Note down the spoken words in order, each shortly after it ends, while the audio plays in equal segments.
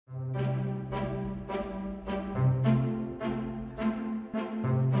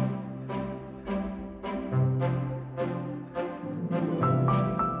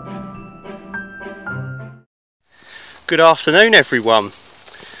Good afternoon everyone.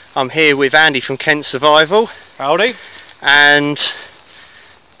 I'm here with Andy from Kent Survival. Howdy. And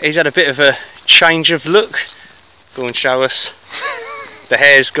he's had a bit of a change of look. Go and show us. The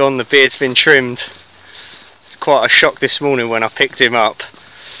hair's gone, the beard's been trimmed. Quite a shock this morning when I picked him up.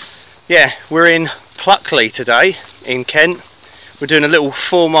 Yeah, we're in Pluckley today in Kent. We're doing a little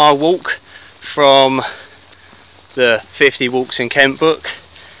 4-mile walk from the 50 Walks in Kent book.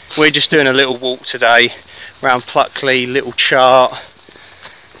 We're just doing a little walk today around Pluckley, Little Chart.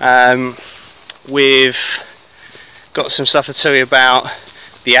 We've got some stuff to tell you about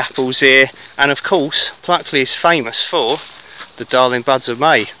the apples here, and of course Pluckley is famous for the Darling Buds of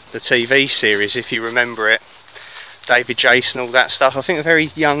May, the TV series, if you remember it. David Jason, all that stuff. I think a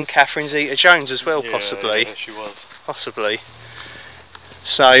very young Catherine Zeta-Jones as well, possibly. Yeah, she was. Possibly.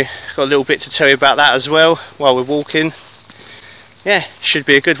 So, got a little bit to tell you about that as well while we're walking. Yeah, should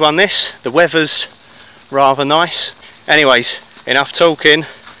be a good one this. The weather's rather nice. Anyways, enough talking.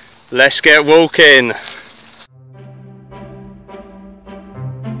 Let's get walking.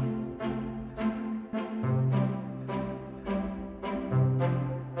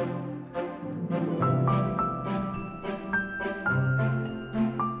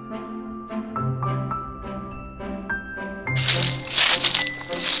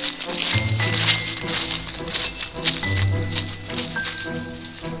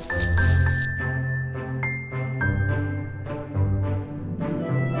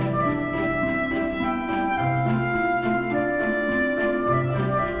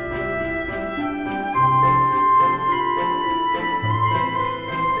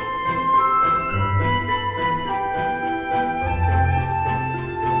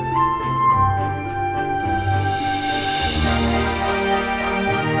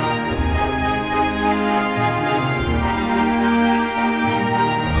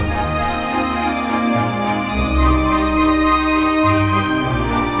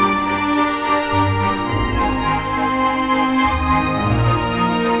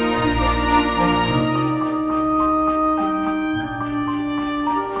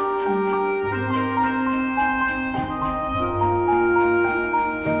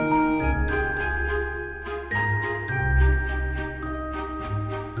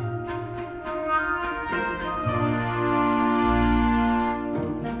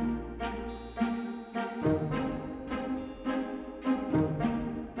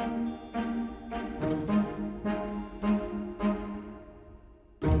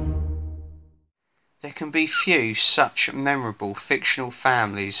 There can be few such memorable fictional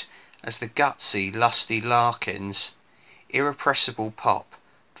families as the gutsy, lusty Larkins, irrepressible Pop,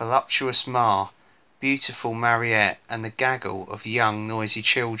 voluptuous Ma, beautiful Mariette, and the gaggle of young, noisy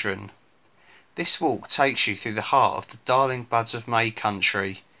children. This walk takes you through the heart of the Darling Buds of May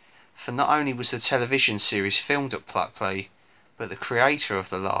country, for not only was the television series filmed at Pluckley, but the creator of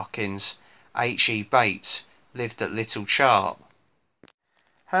the Larkins, H.E. Bates, lived at Little Chart.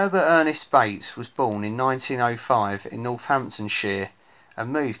 Herbert Ernest Bates was born in 1905 in Northamptonshire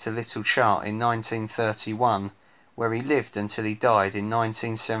and moved to Little Chart in 1931, where he lived until he died in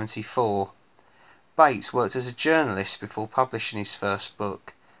 1974. Bates worked as a journalist before publishing his first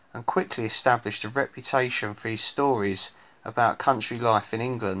book, and quickly established a reputation for his stories about country life in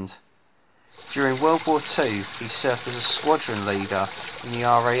England. During World War II, he served as a squadron leader in the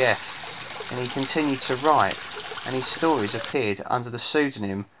RAF, and he continued to write, and his stories appeared under the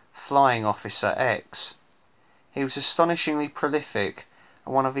pseudonym Flying Officer X. He was astonishingly prolific,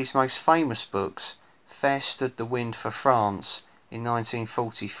 and one of his most famous books, Fair Stood the Wind for France, in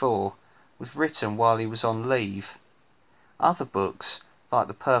 1944, was written while he was on leave. Other books, like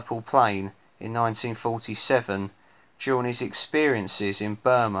The Purple Plain in 1947, drew on his experiences in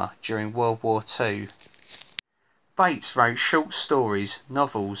Burma during World War II. Bates wrote short stories,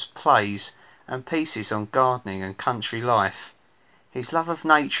 novels, plays, and pieces on gardening and country life. His love of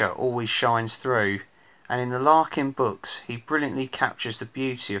nature always shines through, and in the Larkin books he brilliantly captures the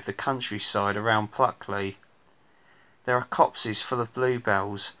beauty of the countryside around Pluckley. There are copses full of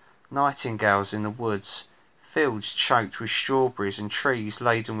bluebells, nightingales in the woods, fields choked with strawberries and trees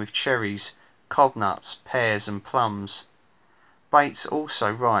laden with cherries, cobnuts, pears and plums. Bates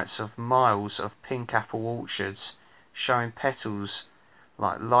also writes of miles of pink apple orchards, showing petals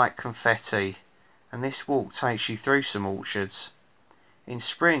like light confetti, and this walk takes you through some orchards. In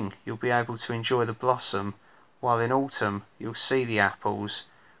spring you'll be able to enjoy the blossom, while in autumn you'll see the apples,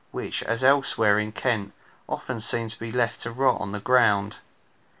 which, as elsewhere in Kent, often seem to be left to rot on the ground.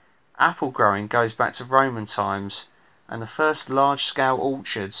 Apple growing goes back to Roman times, and the first large-scale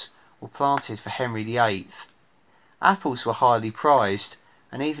orchards were planted for Henry VIII. Apples were highly prized,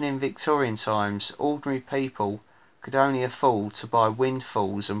 and even in Victorian times ordinary people could only afford to buy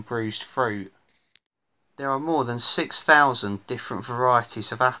windfalls and bruised fruit. There are more than 6,000 different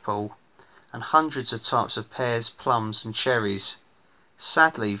varieties of apple, and hundreds of types of pears, plums and cherries.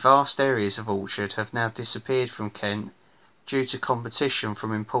 Sadly, vast areas of orchard have now disappeared from Kent due to competition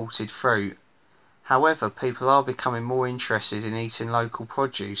from imported fruit. However, people are becoming more interested in eating local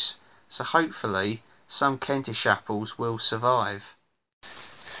produce, so hopefully some Kentish apples will survive.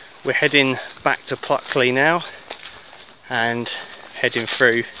 We're heading back to Pluckley now and heading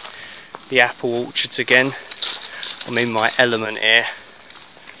through the apple orchards again. I'm in my element here.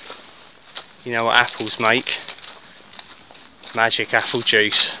 You know what apples make? Magic apple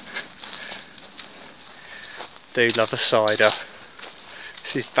juice. Do love a cider.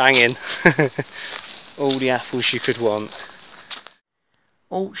 This is banging. All the apples you could want.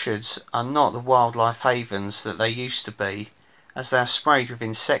 Orchards are not the wildlife havens that they used to be, as they are sprayed with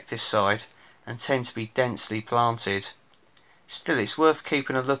insecticide and tend to be densely planted. Still, it's worth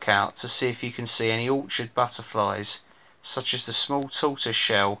keeping a lookout to see if you can see any orchard butterflies, such as the small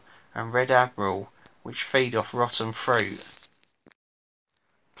tortoiseshell and red admiral, which feed off rotten fruit.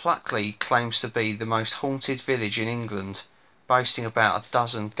 Pluckley claims to be the most haunted village in England, boasting about a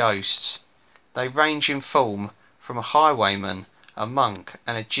dozen ghosts. They range in form from a highwayman, a monk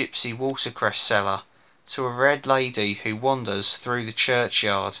and a gypsy watercress seller, to a red lady who wanders through the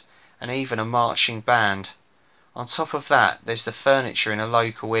churchyard, and even a marching band. On top of that, there's the furniture in a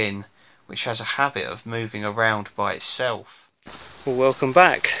local inn, which has a habit of moving around by itself. Well, welcome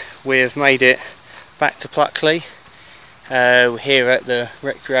back. We have made it back to Pluckley. We're here at the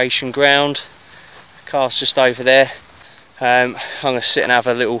recreation ground. The car's just over there. I'm going to sit and have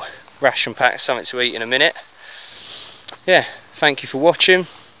a little ration pack, something to eat in a minute. Yeah, thank you for watching,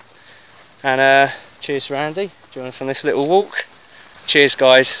 and cheers to Andy, join us on this little walk. Cheers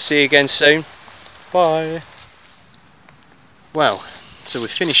guys, see you again soon. Bye. Well, so we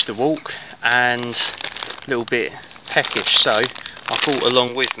finished the walk and a little bit peckish, so I brought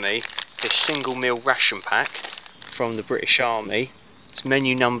along with me this single meal ration pack from the British Army. It's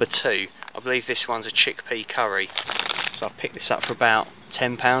menu number 2. I believe this one's a chickpea curry. So I picked this up for about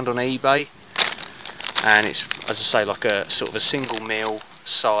 £10 on eBay, and it's, as I say, like a sort of a single meal,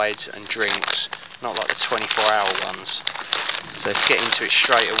 sides and drinks, not like the 24-hour ones. So let's get into it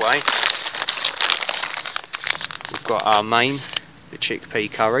straight away. We've got our main, the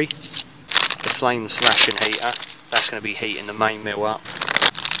chickpea curry, the flameless ration heater, that's going to be heating the main meal up.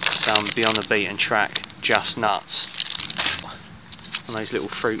 Some beyond the beaten track, just nuts. And those little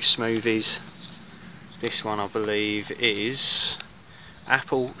fruit smoothies. This one I believe is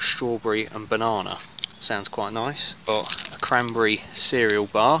apple, strawberry and banana. Sounds quite nice. Got a cranberry cereal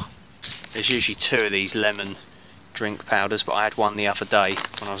bar. There's usually 2 of these lemon drink powders, but I had one the other day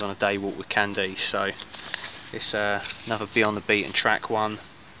when I was on a day walk with Candy. So it's another beyond the beaten track one.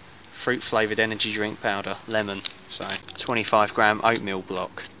 Fruit flavoured energy drink powder, lemon. So 25-gram oatmeal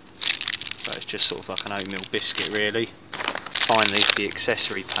block. So it's just sort of like an oatmeal biscuit really. Finally, the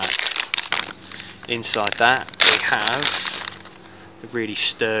accessory pack. Inside that we have the really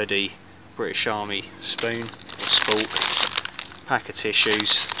sturdy British Army spoon or spork, pack of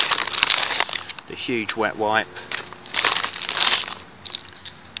tissues, the huge wet wipe,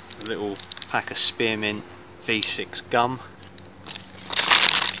 a little pack of spearmint V6 gum.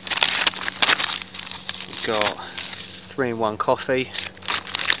 We've got 3-in-1 coffee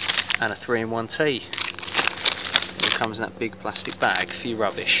and a 3-in-1 tea. It comes in that big plastic bag for your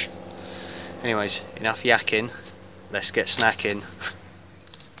rubbish. Anyways, enough yakking, let's get snacking.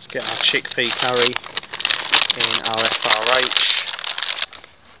 Let's get our chickpea curry in our FRH.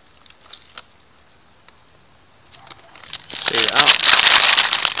 Seal it up,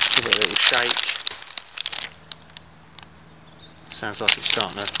 give it a little shake. Sounds like it's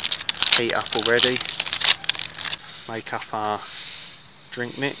starting to heat up already. Make up our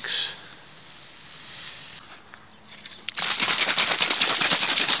drink mix.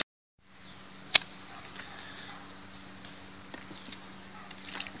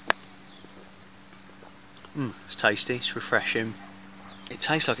 It's tasty, it's refreshing. It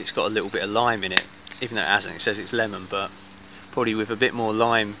tastes like it's got a little bit of lime in it, even though it hasn't. It says it's lemon, but probably with a bit more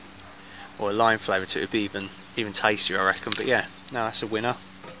lime or a lime flavour to it would be even tastier, I reckon. But yeah, no, that's a winner.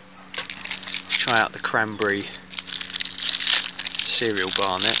 Try out the cranberry cereal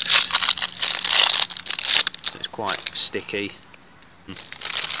bar next. So it's quite sticky.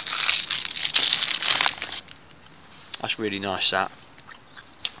 That's really nice, that.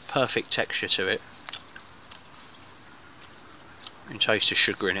 Perfect texture to it. You can taste the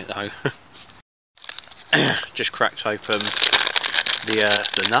sugar in it though. Just cracked open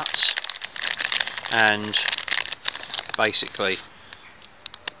the nuts and basically,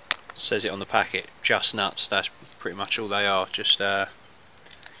 says it on the packet, just nuts. That's pretty much all they are, just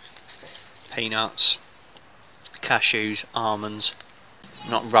peanuts, cashews, almonds,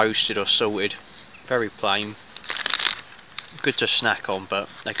 not roasted or salted, very plain. Good to snack on, but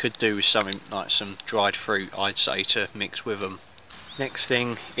they could do with something like some dried fruit, I'd say, to mix with them. Next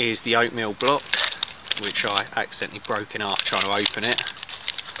thing is the oatmeal block, which I accidentally broke in half trying to open it.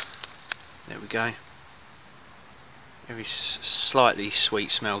 There we go. Very slightly sweet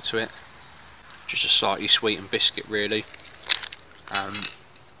smell to it. Just a slightly sweetened biscuit, really. I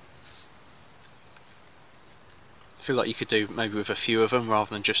feel like you could do maybe with a few of them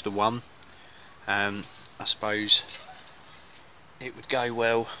rather than just the one. I suppose it would go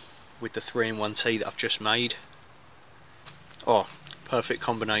well with the 3-in-1 tea that I've just made. Oh, perfect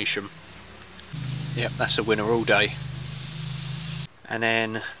combination. Yep, that's a winner all day. And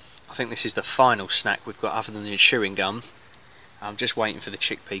then I think this is the final snack we've got other than the chewing gum. I'm just waiting for the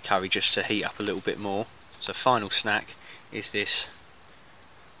chickpea curry just to heat up a little bit more. So final snack is this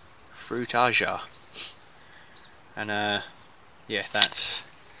fruitaja. And yeah, that's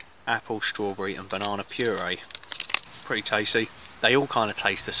apple, strawberry and banana puree. Pretty tasty. They all kind of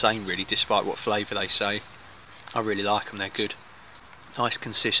taste the same really, despite what flavour they say. I really like them, they're good. Nice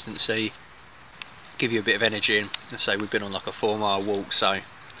consistency, give you a bit of energy. And let's say we've been on like a 4-mile walk, so, and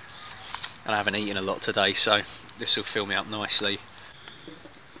I haven't eaten a lot today, so this will fill me up nicely.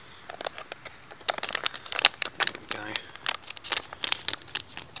 There we go.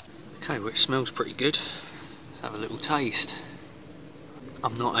 Okay, well, it smells pretty good. Let's have a little taste.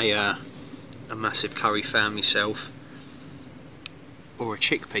 I'm not a massive curry fan myself, or a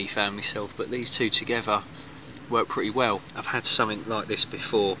chickpea fan myself, but these two together work pretty well. I've had something like this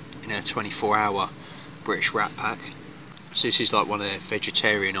before in a 24-hour British Rat Pack, so this is like one of their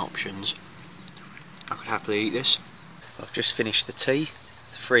vegetarian options. I could happily eat this. I've just finished the tea,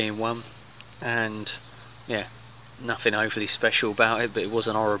 3-in-1, and yeah, nothing overly special about it, but it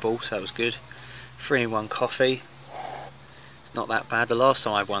wasn't horrible, so that was good. 3-in-1 coffee, it's not that bad. The last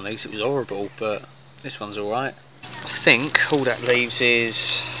time I had one of these it was horrible, but this one's alright. I think all that leaves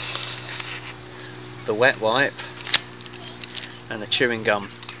is the wet wipe and the chewing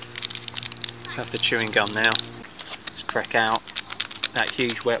gum. Let's have the chewing gum now. Let's crack out that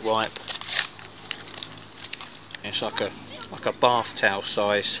huge wet wipe. It's like a bath towel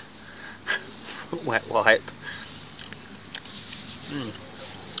size wet wipe.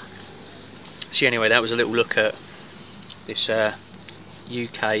 So anyway, that was a little look at this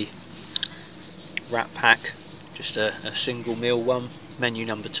UK Rat Pack. Just a single meal one, menu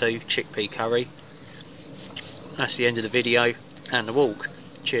number 2, chickpea curry. That's the end of the video and the walk.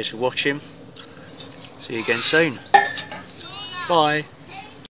 Cheers for watching. See you again soon. Bye.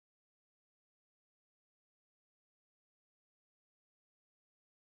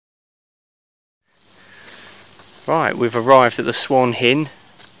 Right, we've arrived at the Swan Inn.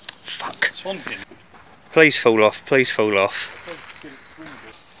 Fuck. Swan Inn. Please fall off, please fall off.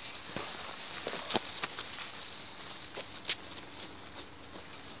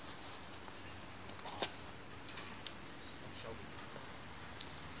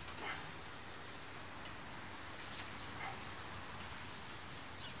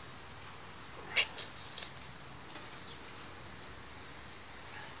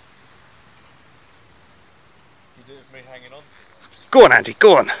 You do it with me hanging on. Go on, Andy,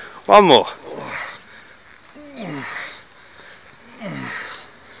 go on. One more.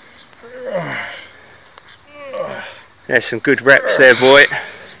 There's some good reps there, boy.